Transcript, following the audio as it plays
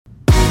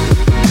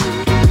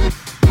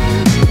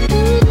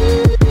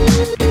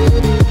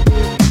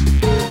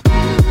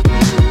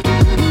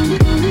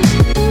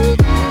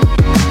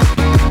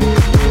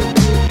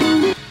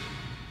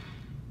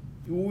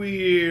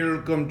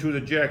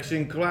the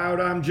Jackson Cloud.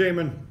 I'm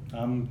Jamin.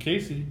 I'm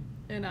Casey.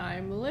 And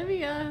I'm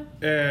Olivia.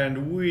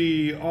 And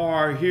we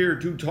are here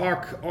to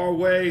talk our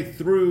way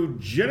through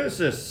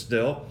Genesis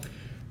still.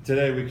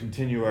 Today we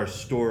continue our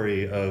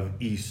story of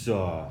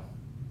Esau,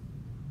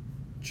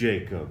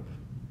 Jacob,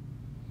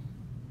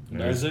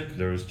 and Isaac?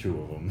 There was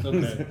two of them.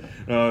 Okay.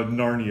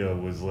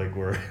 Narnia was like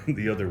where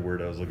the other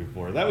word I was looking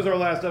for. That was our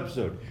last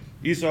episode.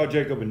 Esau,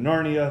 Jacob, and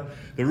Narnia.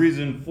 The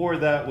reason for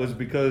that was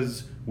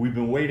because we've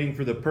been waiting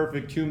for the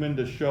perfect human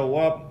to show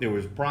up. It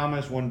was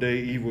promised one day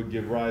Eve would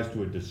give rise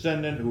to a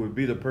descendant who would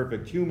be the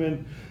perfect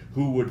human,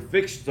 who would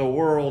fix the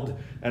world.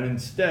 And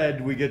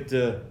instead, we get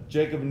to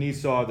Jacob and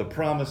Esau, the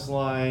promised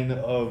line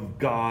of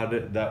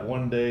God, that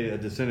one day a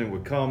descendant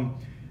would come.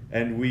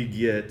 And we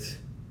get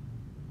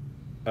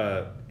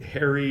a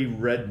hairy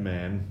red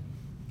man.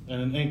 And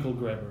an ankle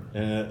grabber.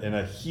 And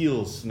a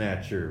heel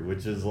snatcher,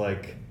 which is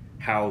like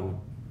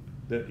how,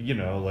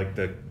 like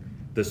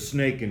the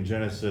snake in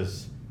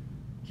Genesis,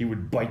 he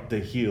would bite the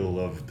heel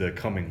of the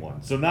coming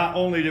one. So not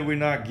only did we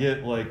not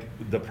get like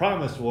the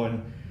promised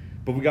one,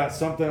 but we got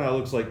something that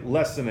looks like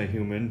less than a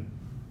human,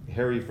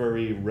 hairy,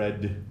 furry,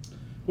 red.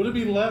 Would it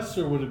be less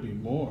or would it be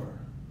more?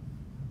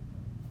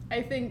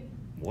 I think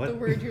What? the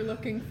word you're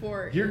looking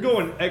for You're is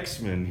going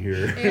X-Men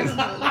here.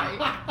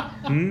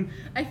 animal-like.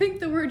 I think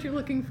the word you're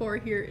looking for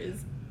here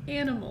is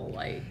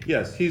animal-like.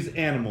 Yes, he's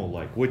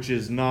animal-like, which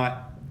is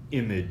not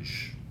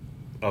image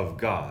of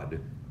God.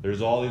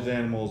 There's all these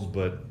animals,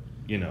 but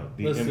the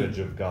Listen, image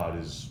of God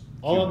is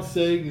All human. I'm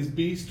saying is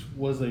Beast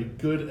was a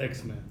good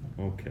X-Men.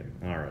 Okay,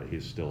 all right,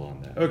 he's still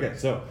on that. Okay,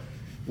 so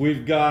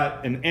we've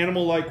got an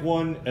animal-like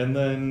one and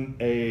then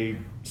a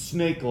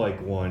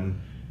snake-like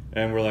one,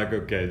 and we're like,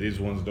 okay,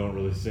 these ones don't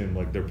really seem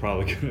like they're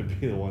probably going to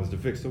be the ones to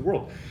fix the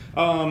world.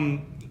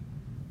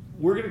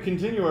 We're going to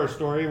continue our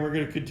story, and we're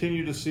going to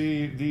continue to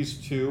see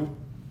these two.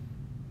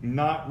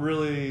 Not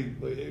really,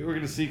 we're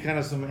going to see kind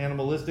of some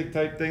animalistic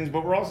type things,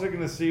 but we're also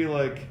going to see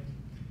like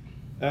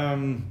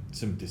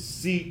some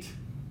deceit,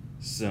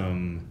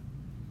 some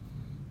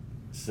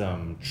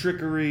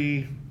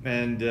trickery,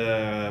 and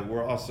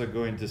we're also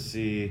going to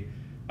see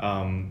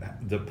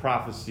the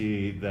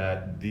prophecy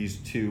that these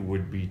two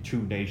would be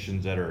two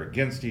nations that are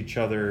against each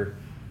other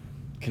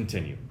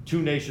continue.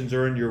 Two nations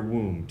are in your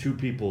womb, two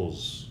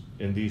peoples,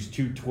 and these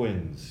two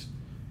twins.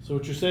 So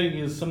what you're saying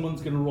is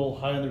someone's going to roll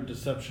high on their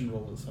deception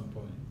roll at some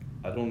point.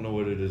 I don't know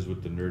what it is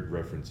with the nerd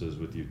references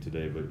with you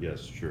today, but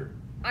yes, sure.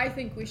 I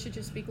think we should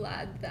just be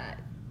glad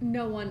that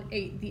no one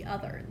ate the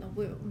other in the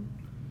womb.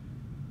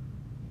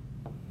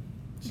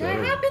 That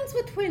happens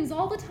with twins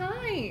all the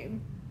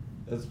time.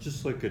 That's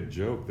just like a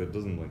joke. That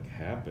doesn't like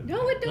happen.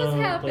 No, it does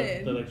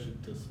happen. That actually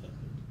does happen.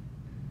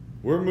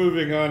 We're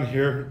moving on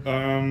here.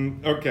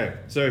 Okay,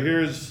 so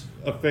here's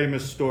a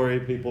famous story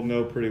people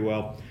know pretty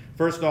well.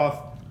 First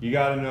off, you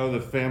got to know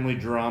the family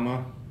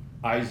drama.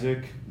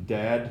 Isaac,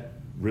 dad,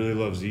 really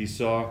loves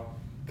Esau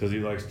because he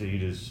likes to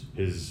eat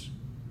his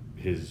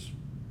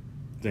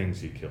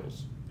things he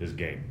kills, his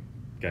game.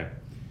 Okay,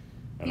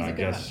 and He's I a good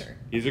guess hunter.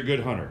 he's a good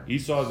hunter.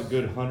 Esau's a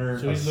good hunter.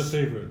 So he's the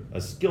favorite. A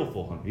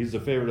skillful hunter. He's the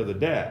favorite of the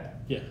dad.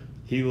 Yeah.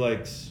 He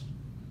likes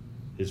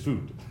his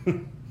food.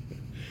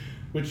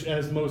 Which,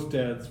 as most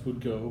dads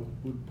would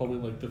probably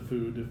like the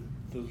food if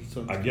the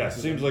son's I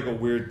guess. Seems like a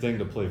weird thing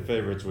to play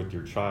favorites with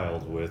your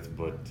child with,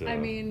 but... I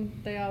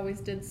mean, they always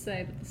did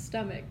say that the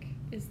stomach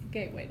is the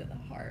gateway to the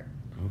heart.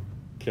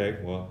 Okay,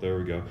 well, there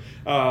we go.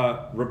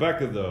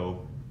 Rebecca,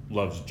 though,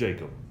 loves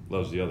Jacob.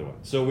 Loves the other one.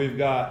 So we've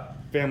got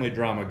family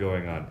drama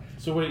going on.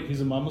 So wait,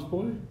 he's a mama's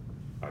boy?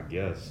 I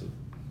guess.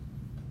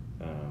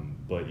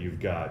 But you've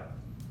got...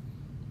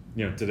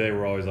 today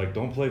we're always like,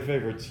 don't play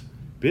favorites.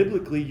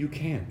 Biblically, you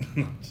can.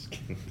 I'm just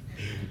kidding.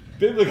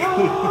 Biblically.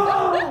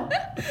 I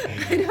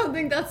don't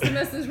think that's the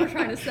message we're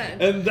trying to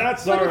send. And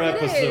that's But our if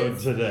it episode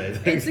is, today.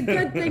 It's a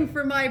good thing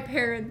for my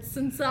parents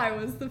since I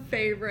was the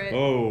favorite.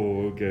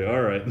 Oh, okay,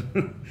 all right.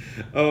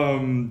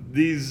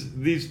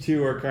 These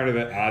two are kind of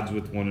at odds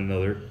with one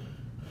another,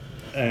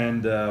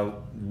 and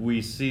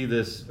we see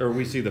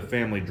the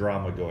family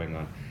drama going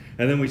on,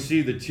 and then we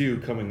see the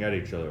two coming at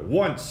each other.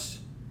 Once,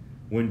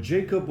 when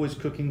Jacob was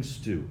cooking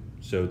stew,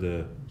 so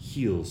the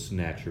heel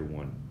snatcher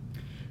one,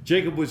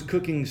 Jacob was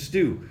cooking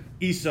stew.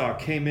 Esau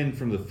came in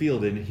from the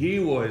field, and he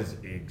was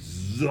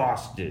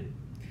exhausted.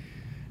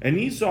 And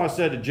Esau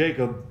said to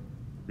Jacob,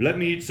 "Let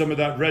me eat some of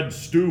that red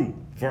stew,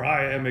 for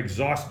I am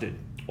exhausted."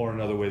 Or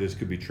another way this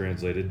could be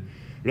translated,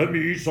 "Let me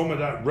eat some of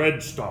that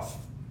red stuff,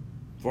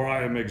 for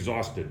I am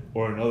exhausted."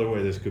 Or another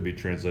way this could be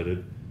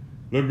translated,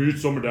 "Let me eat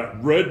some of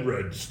that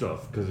red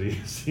stuff," because he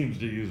seems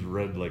to use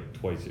red like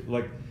twice.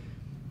 Like,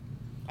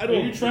 I Are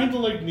don't. you trying to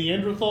like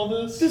Neanderthal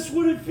this? This is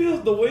what it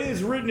feels. The way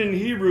it's written in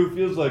Hebrew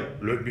feels like,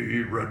 "Let me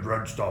eat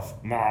red stuff,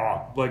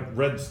 ma." Like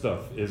red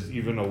stuff is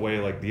even a way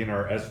like the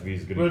NRSV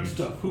is going to Red use.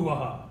 stuff,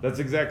 hoo-ha. That's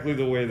exactly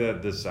the way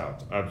that this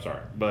sounds. I'm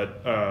sorry.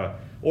 But,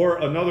 or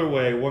another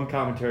way, one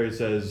commentary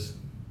says,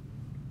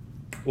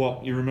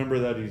 well, you remember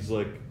that he's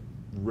like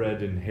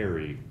red and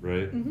hairy,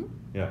 right? Mm-hmm.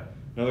 Yeah.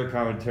 Another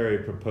commentary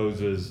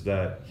proposes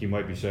that he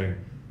might be saying,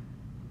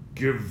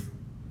 "Give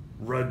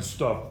red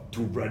stuff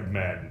to red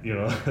man, you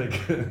know, like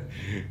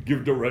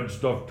give the red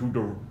stuff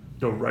to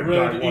the red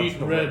guy wants eat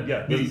the red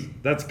Yeah,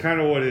 meat. that's kind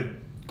of what it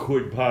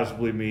could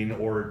possibly mean,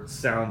 or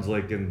sounds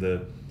like in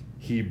the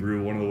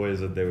Hebrew, one of the ways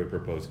that they would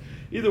propose.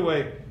 Either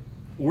way,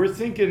 we're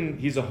thinking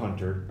he's a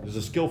hunter. He's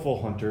a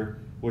skillful hunter,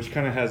 which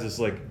kind of has this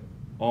like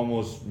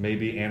almost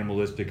maybe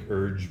animalistic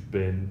urge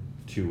been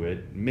to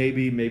it.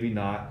 Maybe, maybe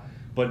not.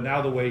 But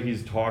now the way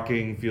he's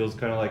talking feels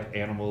kind of like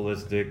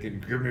animalistic.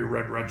 And give me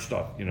red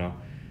stuff, you know.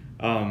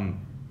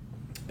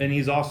 And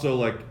he's also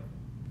like,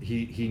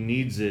 he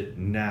needs it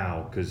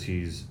now because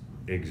he's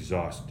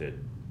exhausted.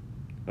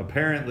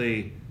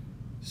 Apparently,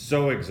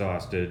 so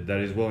exhausted that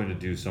he's willing to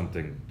do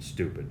something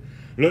stupid.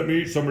 Let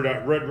me eat some of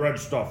that red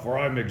stuff, or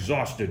I'm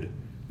exhausted.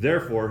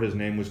 Therefore, his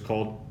name was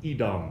called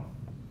Edom.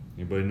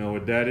 Anybody know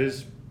what that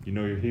is? You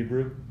know your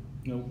Hebrew?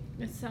 No.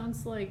 It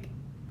sounds like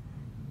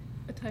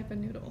a type of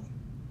noodle.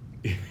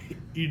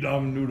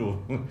 Edom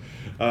noodle.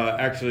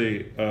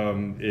 Actually,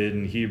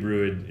 in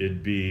Hebrew,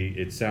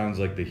 it sounds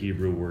like the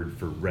Hebrew word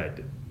for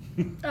red.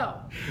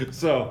 Oh.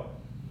 So,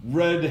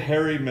 red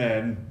hairy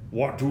men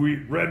want to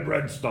eat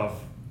red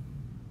stuff.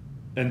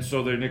 And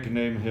so they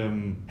nickname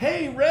him,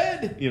 Hey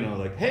Red! You know,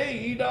 like,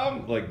 Hey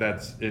Edom! Like,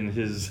 that's in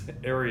his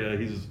area.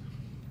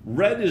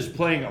 Red is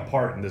playing a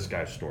part in this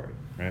guy's story,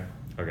 right?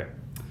 Okay.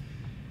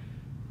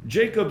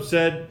 Jacob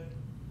said,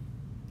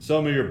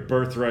 Sell me your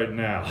birthright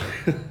now.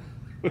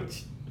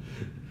 Which,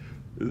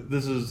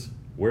 this is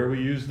where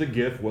we use the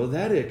GIF. Well,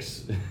 that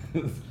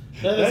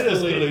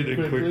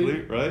escalated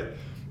quickly, right?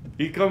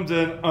 He comes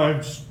in,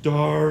 I'm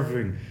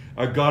starving.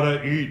 I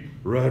gotta eat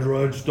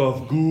red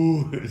stuff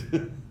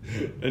good.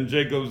 And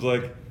Jacob's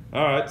like,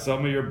 all right, sell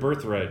me your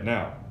birthright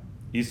now.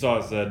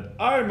 Esau said,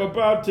 I'm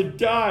about to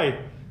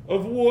die.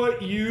 Of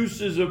what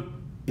use is a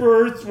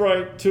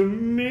birthright to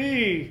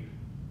me?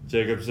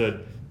 Jacob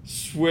said,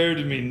 swear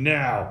to me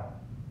now.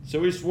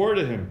 So he swore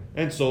to him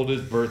and sold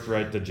his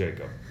birthright to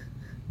Jacob.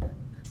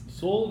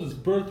 Sold his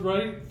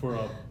birthright for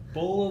a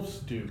bowl of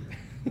stew.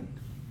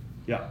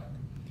 Yeah.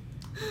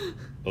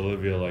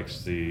 Olivia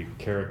likes the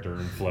character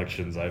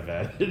inflections I've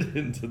added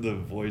into the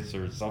voice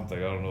or something.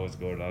 I don't know what's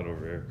going on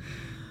over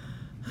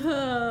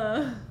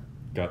here.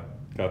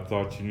 Got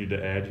thoughts you need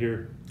to add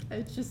here?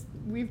 It's just,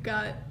 we've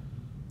got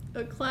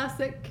a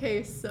classic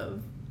case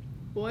of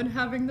one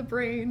having the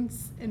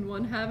brains and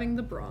one having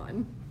the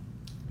brawn.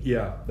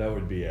 Yeah, that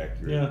would be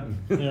accurate.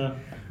 Yeah.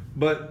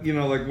 But, you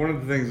know, like one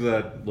of the things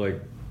that,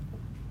 like,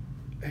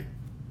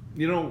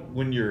 you know,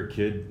 when you're a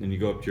kid and you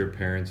go up to your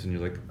parents and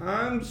you're like,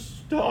 I'm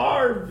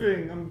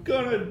starving. I'm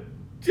gonna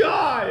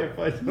die if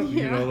I don't,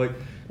 you know, like.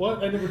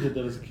 What? I never did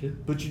that as a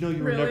kid. But you know,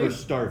 you were Really? never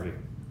starving.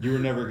 You were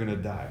never gonna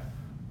die.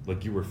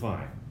 Like, you were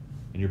fine.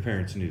 And your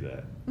parents knew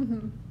that.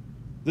 Mm-hmm.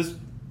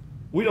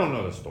 We don't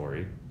know the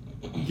story.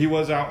 He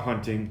was out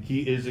hunting.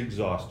 He is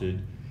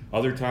exhausted.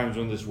 Other times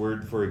when this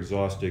word for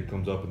exhausted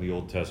comes up in the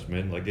Old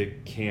Testament, like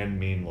it can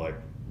mean like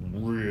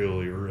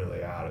really,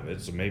 really out of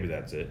it. So maybe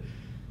that's it.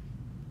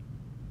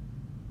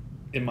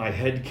 In my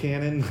head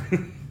canon,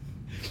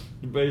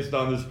 based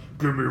on this,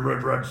 give me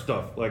red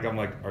stuff. Like, I'm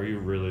like, are you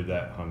really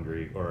that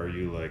hungry? Or are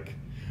you like,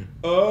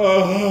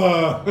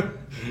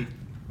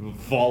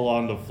 fall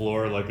on the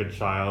floor like a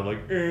child,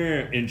 like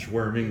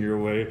inchworming your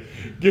way.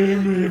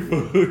 Give me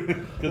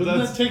food. Wouldn't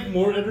that take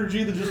more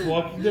energy than just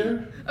walking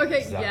there?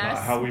 Okay, Is that yes,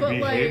 not how we but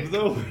behave, like,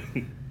 though?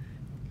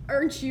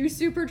 aren't you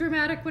super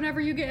dramatic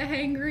whenever you get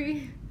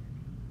hangry?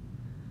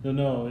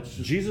 No, it's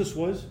just... Jesus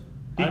was.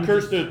 He I'm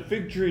cursed a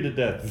fig tree to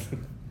death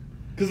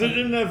because it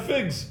didn't have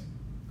figs.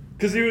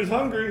 Because he was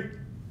hungry,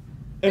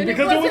 and And it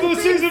because it was wasn't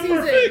the fig season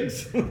for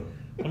season.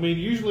 figs. I mean,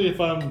 usually if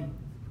I don't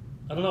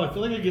know, I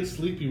feel like I get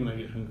sleepy when I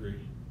get hungry.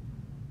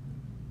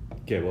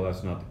 Okay, well,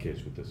 that's not the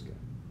case with this guy.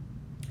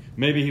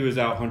 Maybe he was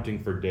out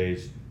hunting for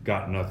days,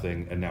 got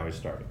nothing, and now he's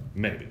starving.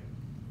 Maybe.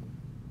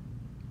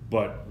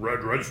 But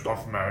red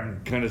stuff,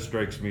 man, kind of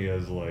strikes me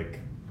as like,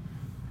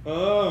 you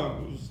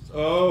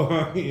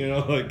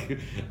know, like,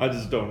 I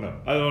just don't know.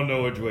 I don't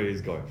know which way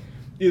he's going.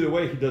 Either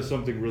way, he does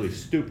something really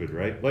stupid,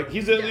 right? Like,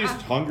 he's at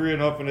least hungry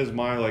enough in his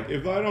mind, like,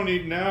 if I don't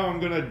eat now, I'm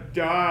gonna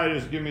die,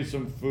 just give me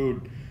some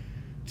food.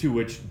 To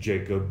which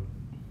Jacob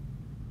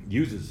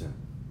uses him.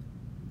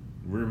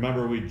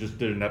 Remember, we just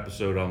did an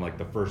episode on, like,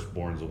 the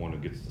firstborn's the one who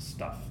gets the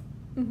stuff.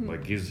 Mm-hmm.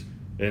 Like, he's,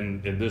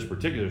 in this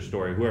particular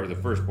story, whoever the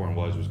firstborn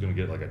was gonna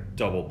get, like, a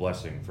double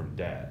blessing from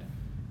dad.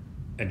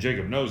 And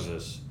Jacob knows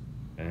this.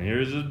 And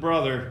here's his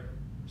brother,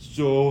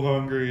 so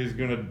hungry he's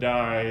gonna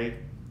die.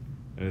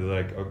 And he's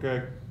like,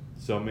 okay,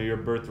 sell me your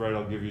birthright,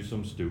 I'll give you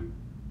some stew.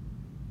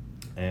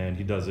 And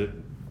he does it.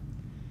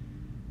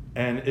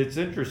 And it's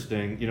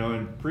interesting, you know,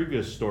 in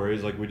previous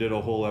stories, like we did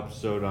a whole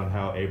episode on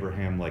how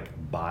Abraham,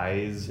 like,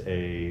 buys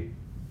a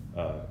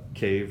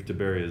cave to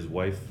bury his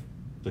wife,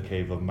 the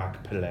cave of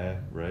Machpelah,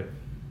 right?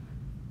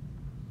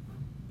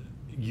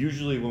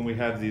 Usually when we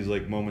have these,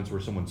 like, moments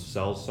where someone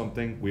sells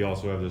something, we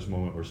also have this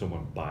moment where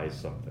someone buys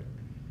something.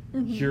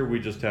 Mm-hmm. Here we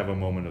just have a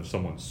moment of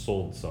someone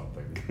sold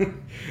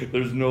something.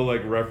 There's no,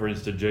 like,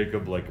 reference to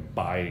Jacob, like,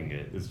 buying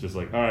it. It's just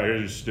like, all right,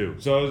 here's your stew.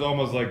 So it was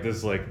almost like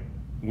this, like,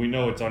 we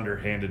know it's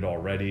underhanded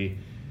already,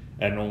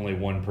 and only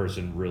one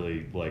person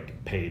really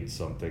like paid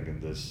something in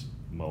this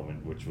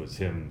moment, which was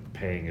him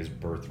paying his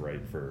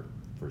birthright for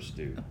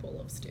stew. A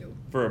bowl of stew.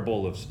 For a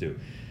bowl of stew.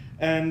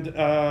 And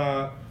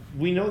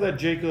we know that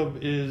Jacob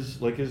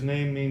is, like, his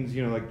name means,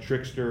 like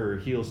trickster or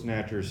heel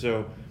snatcher.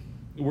 So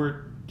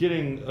we're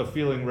getting a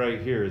feeling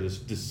right here, this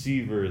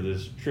deceiver,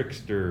 this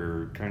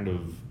trickster kind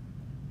of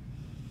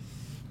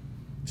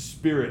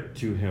spirit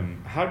to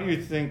him. How do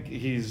you think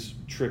he's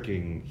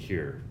tricking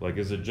here? Like,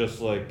 is it just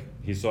like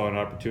he saw an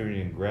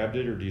opportunity and grabbed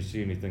it, or do you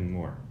see anything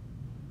more?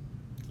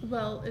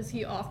 Well, is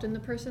he often the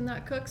person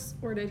that cooks,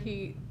 or did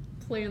he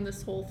plan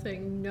this whole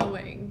thing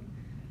knowing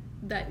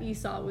that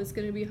Esau was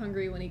going to be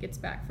hungry when he gets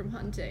back from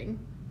hunting?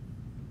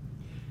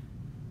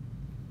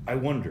 I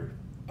wonder.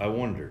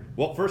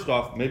 Well, first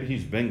off, maybe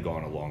he's been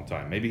gone a long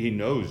time. Maybe he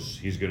knows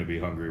he's going to be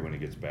hungry when he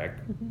gets back.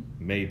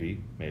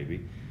 Maybe.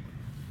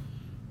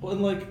 Well,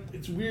 and like,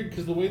 it's weird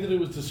because the way that it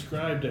was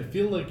described, I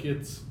feel like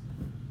it's,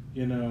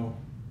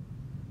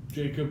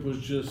 Jacob was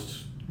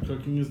just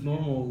cooking as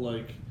normal.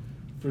 Like,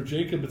 for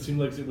Jacob, it seemed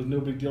like it was no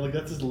big deal. Like,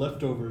 that's his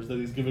leftovers that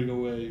he's giving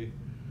away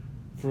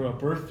for a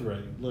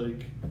birthright.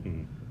 Like,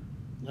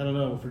 I don't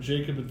know. For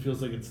Jacob, it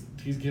feels like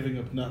he's giving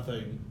up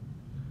nothing,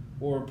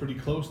 or pretty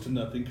close to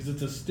nothing, because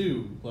it's a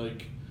stew.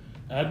 Like,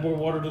 add more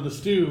water to the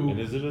stew. And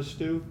is it a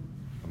stew?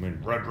 I mean,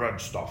 red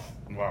stuff.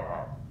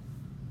 I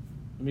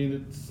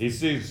mean, it's He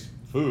sees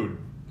food.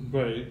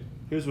 right.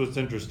 Here's what's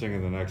interesting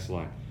in the next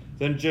line.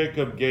 Then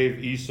Jacob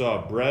gave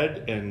Esau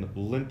bread and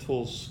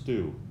lentil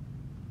stew,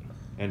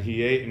 and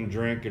he ate and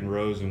drank and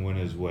rose and went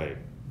his way.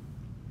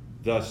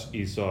 Thus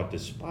Esau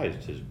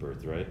despised his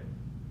birthright.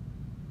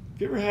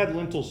 Have you ever had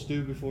lentil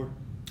stew before?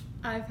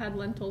 I've had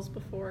lentils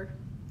before.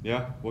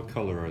 Yeah? What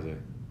color are they?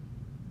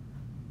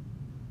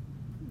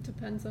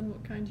 Depends on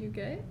what kind you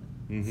get.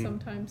 Mhm.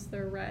 Sometimes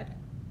they're red.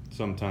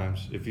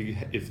 Sometimes.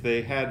 If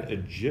they had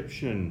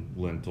Egyptian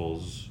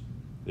lentils,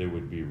 they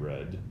would be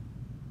red.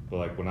 But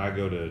like when I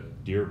go to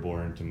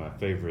Dearborn to my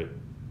favorite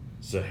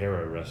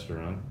Sahara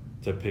restaurant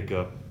to pick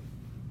up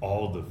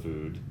all the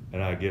food,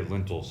 and I get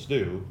lentil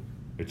stew,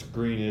 it's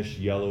greenish,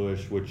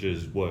 yellowish, which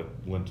is what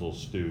lentil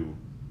stew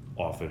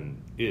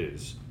often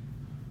is.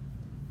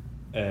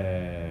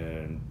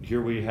 And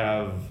here we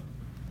have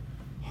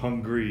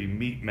hungry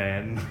meat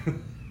man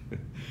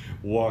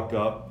walk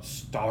up,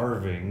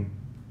 starving,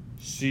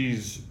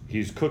 sees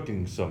he's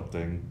cooking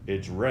something,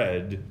 it's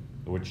red,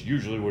 which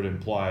usually would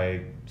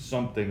imply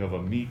something of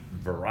a meat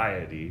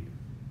variety,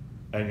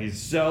 and he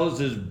sells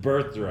his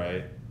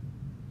birthright,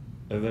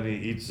 and then he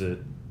eats it,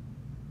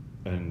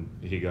 and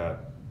he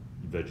got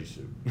veggie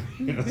soup.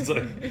 It's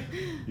like,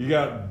 you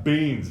got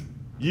beans.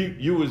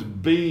 You was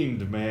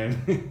beaned,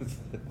 man.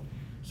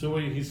 So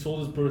wait, he sold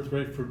his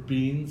birthright for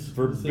beans?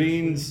 For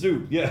bean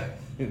soup, yeah.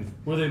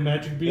 Were they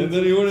magic beans? And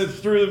then he went and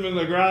threw them in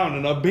the ground,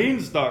 and a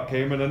beanstalk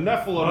came, and a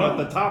Nephilim at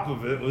the top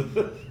of it was.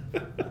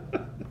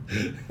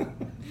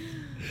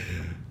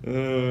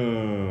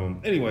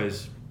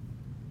 Anyways,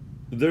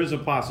 there's a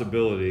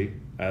possibility,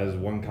 as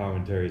one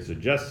commentary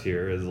suggests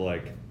here, is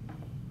like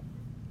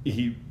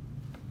he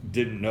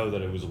didn't know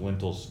that it was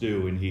lentil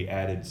stew, and he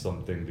added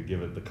something to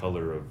give it the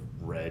color of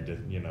red,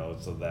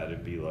 so that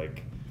it'd be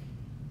like,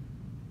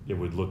 it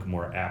would look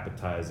more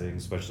appetizing,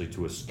 especially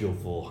to a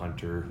skillful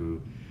hunter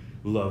who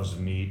loves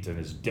meat, and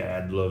his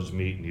dad loves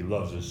meat, and he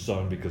loves his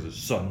son because his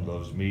son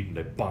loves meat, and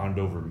they bond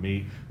over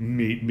meat.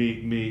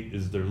 Meat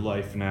is their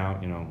life now,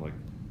 like,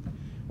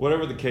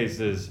 whatever the case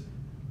is,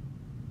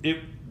 it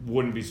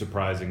wouldn't be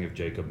surprising if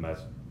Jacob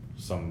messed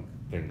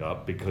something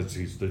up, because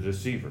he's the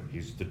deceiver,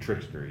 he's the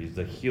trickster, he's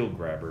the heel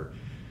grabber,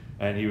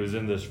 and he was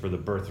in this for the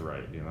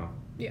birthright,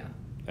 Yeah.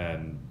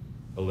 And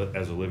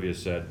as Olivia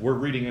said, we're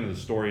reading into the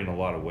story in a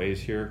lot of ways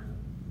here,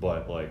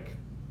 but like,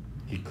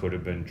 he could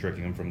have been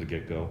tricking him from the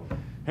get-go.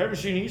 Haven't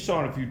seen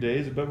Esau in a few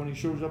days. I bet when he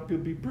shows up, he'll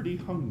be pretty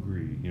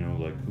hungry.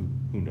 Like,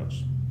 who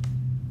knows?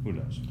 Who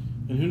knows?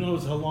 And who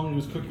knows how long he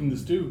was cooking the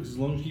stew, because as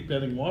long as you keep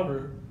adding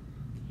water,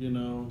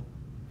 and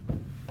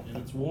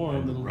it's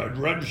warm. it'll-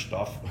 Red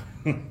stuff.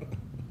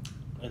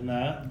 And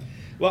that.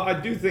 Well, I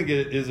do think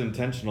it is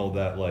intentional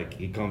that, like,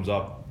 he comes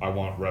up, I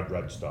want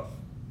red stuff,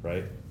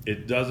 right?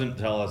 It doesn't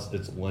tell us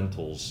it's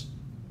lentils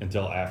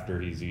until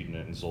after he's eaten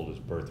it and sold his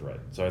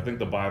birthright. So I think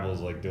the Bible is,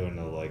 like, doing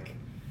the, like,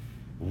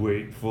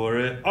 wait for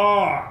it.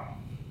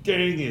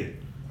 Dang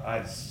it.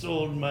 I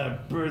sold my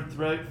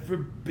birthright for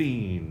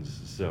beans.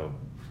 So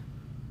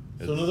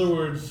So in other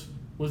words,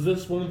 was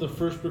this one of the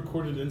first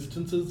recorded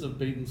instances of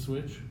bait and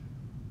switch?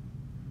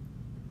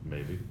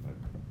 maybe.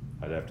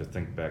 I'd have to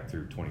think back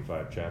through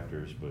 25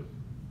 chapters, but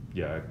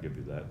yeah, I can give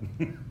you that.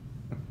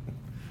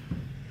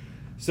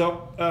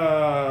 So,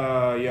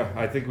 yeah,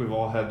 I think we've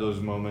all had those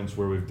moments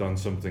where we've done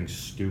something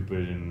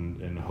stupid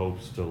in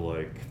hopes to,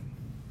 like,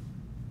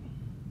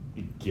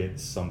 get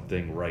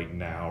something right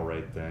now,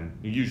 right then.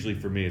 Usually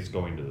for me, it's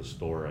going to the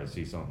store. I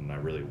see something I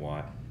really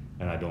want,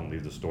 and I don't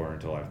leave the store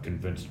until I've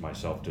convinced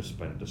myself to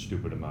spend a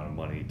stupid amount of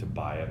money to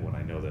buy it when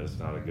I know that it's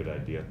not a good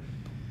idea.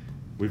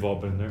 We've all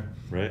been there,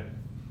 right?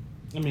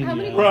 I mean, How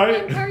many yeah.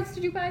 Right. Pokemon cards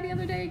did you buy the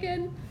other day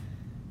again?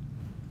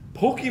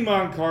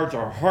 Pokemon cards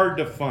are hard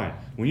to find.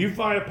 When you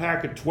find a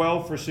pack of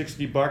 12 for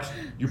 $60,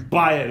 you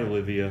buy it,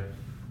 Olivia.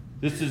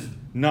 This is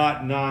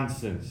not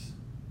nonsense.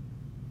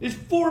 It's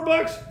 $4,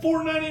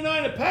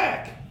 $4.99 a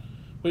pack.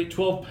 Wait,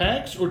 12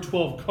 packs or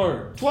 12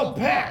 cards? 12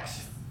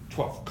 packs.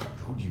 12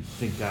 cards. Who do you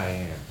think I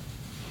am?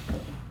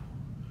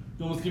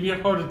 You almost give me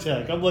a heart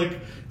attack. I'm like,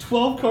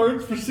 12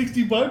 cards for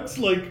 $60?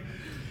 Like,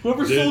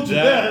 whoever Did sold you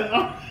that.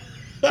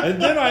 that.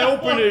 And then I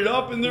opened it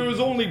up and there was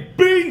only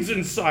beans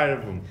inside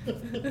of them.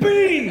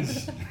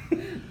 Beans!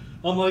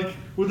 I'm like,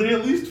 were they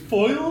at least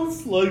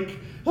foils? Like,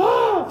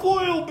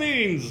 Foil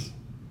beans!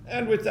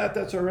 And with that,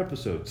 that's our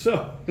episode.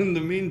 So, in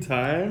the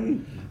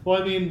meantime...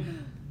 well, I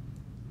mean...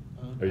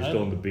 Are you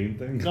still in the bean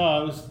thing? No,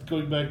 I was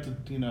going back to,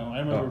 I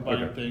remember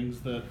buying okay.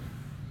 things that,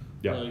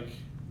 Yeah. like,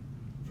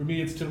 for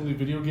me, it's typically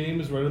video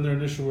games right in their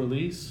initial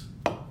release.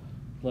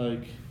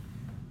 Like,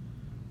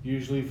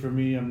 usually for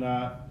me, I'm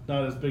not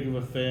as big of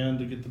a fan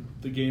to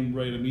get the game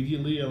right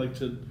immediately. I like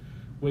to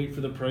wait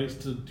for the price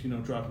to,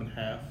 drop in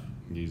half.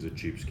 He's a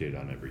cheapskate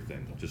on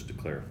everything, just to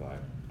clarify.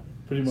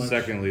 Pretty much.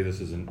 Secondly,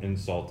 this is an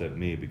insult at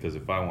me because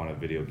if I want a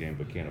video game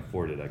but can't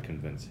afford it, I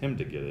convince him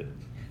to get it.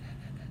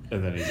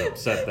 And then he's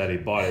upset that he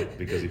bought it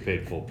because he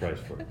paid full price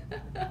for it.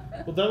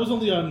 Well, that was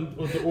only on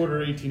the Order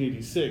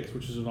 1886,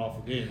 which is an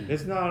awful game.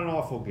 It's not an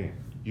awful game.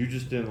 You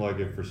just didn't like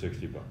it for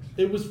 $60.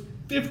 It was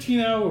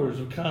 15 hours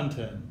of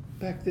content.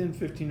 Back then,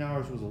 15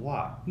 hours was a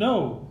lot.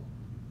 No.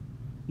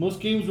 Most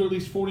games were at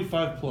least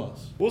 45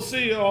 plus. We'll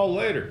see you all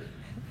later.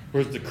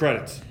 Where's the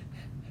credits?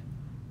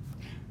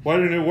 Why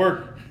didn't it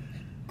work?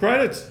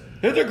 Credits!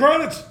 Hit the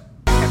credits!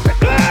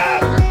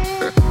 Ah!